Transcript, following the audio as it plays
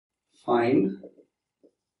find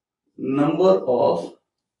number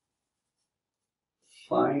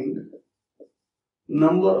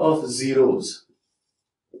of zeros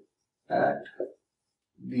at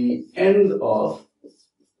the end of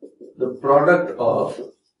the product of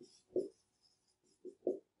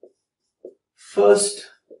first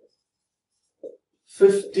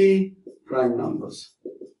 50 prime numbers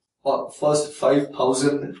or first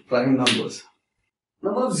 5000 prime numbers.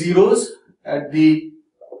 Number of zeros at the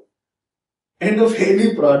end of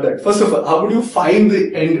any product. First of all, how would you find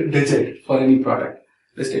the end digit for any product?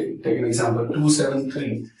 Let's take an example.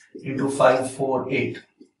 273 into 548.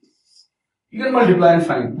 You can multiply and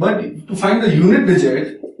find. But to find the unit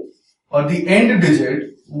digit or the end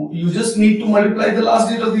digit, you just need to multiply the last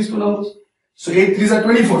digit of these two numbers. So 8 3s are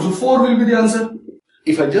 24. So 4 will be the answer.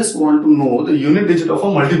 If I just want to know the unit digit of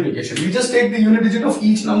a multiplication, we just take the unit digit of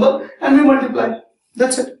each number and we multiply.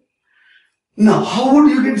 That's it. Now, how would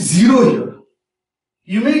you get 0 here?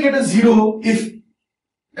 You may get a 0 if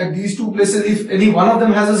at these two places, if any one of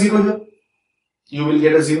them has a 0 here, you will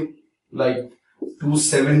get a 0. Like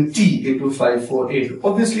 270 into 548.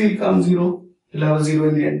 Obviously, it will come 0. You'll have a 0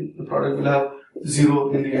 in the end. The product will have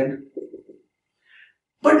 0 in the end.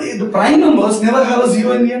 But the prime numbers never have a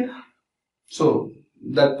 0 in the end. So,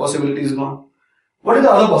 that possibility is gone. What is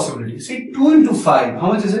the other possibility? See, 2 into 5.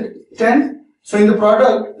 How much is it? 10. So, in the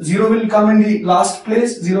product, 0 will come in the last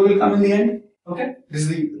place. 0 will come in the end. Okay? This is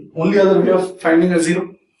the only other way of finding a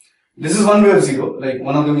 0. This is one way of 0. Like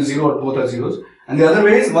one of them is 0 or both are zeros. And the other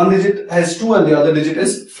way is one digit has 2 and the other digit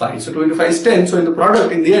is 5. So, 2 into 5 is 10. So, in the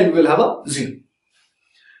product, in the end, we will have a 0.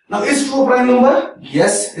 Now, is 2 a prime number?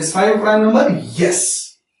 Yes. Is 5 a prime number?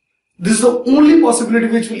 Yes. This is the only possibility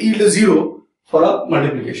which will yield a 0 for a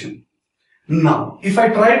multiplication. Now, if I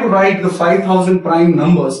try to write the 5000 prime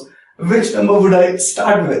numbers, which number would I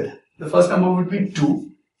start with? The first number would be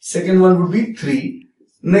 2. Second one would be 3.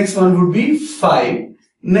 Next one would be 5.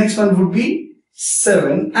 Next one would be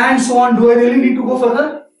 7. And so on. Do I really need to go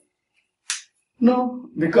further? No.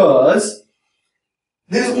 Because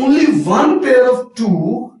there is only one pair of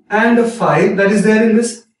 2 and a 5 that is there in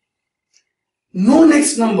this. No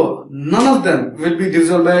next number, none of them will be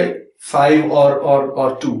divisible by 5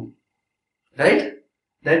 or 2. Right?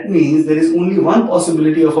 That means there is only one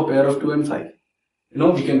possibility of a pair of 2 and 5. You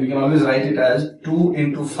know, we can always write it as 2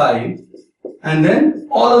 into 5 and then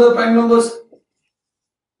all other prime numbers.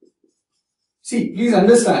 See, please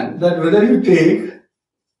understand that whether you take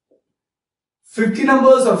 50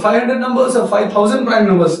 numbers or 500 numbers or 5000 prime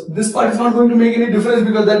numbers, this part is not going to make any difference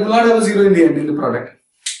because that will not have a 0 in the end in the product.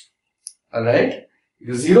 Alright?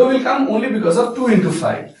 Because 0 will come only because of 2 into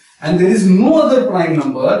 5. And there is no other prime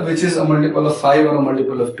number which is a multiple of 5 or a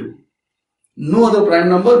multiple of 2. No other prime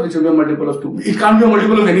number which will be a multiple of 2. It can't be a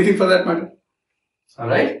multiple of anything for that matter.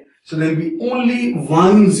 Alright? So there will be only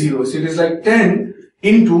one 0. So it is like 10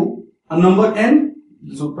 into a number n.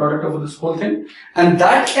 So product of this whole thing. And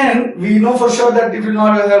that n, we know for sure that it will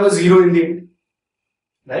not have a 0 in the end.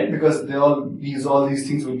 Right? Because all these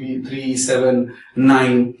things will be 3, 7,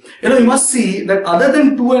 9. You know, you must see that other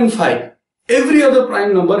than 2 and 5, every other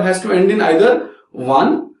prime number has to end in either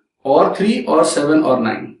 1 or 3 or 7 or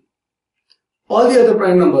 9. All the other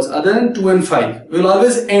prime numbers other than 2 and 5 will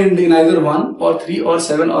always end in either 1 or 3 or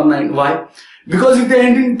 7 or 9. Why? Because if they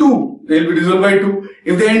end in 2, they will be divisible by 2.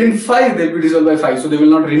 If they end in 5, they will be divisible by 5. So they will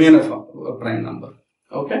not remain a prime number.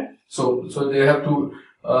 Okay? So they have to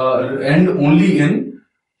end only in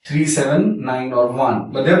 3, 7, 9 or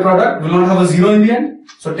 1. But their product will not have a 0 in the end.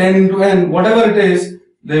 So 10 into n, whatever it is,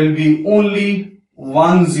 there will be only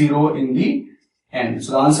one 0 in the end.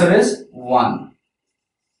 So the answer is 1.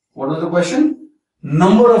 What was the question?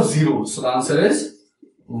 Number of zeros. So the answer is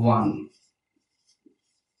 1.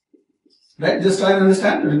 Right? Just try and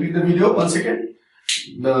understand. Repeat the video once again.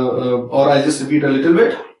 Or I'll just repeat a little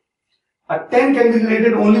bit. A 10 can be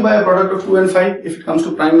created only by a product of 2 and 5 if it comes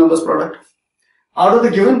to prime numbers product. Out of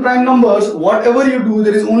the given prime numbers, whatever you do,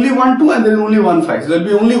 there is only one 2 and there is only one 5. So there will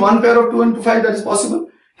be only one pair of 2 and 5 that is possible.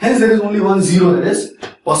 Hence, there is only one 0 that is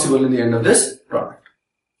possible in the end of this product.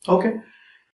 Okay.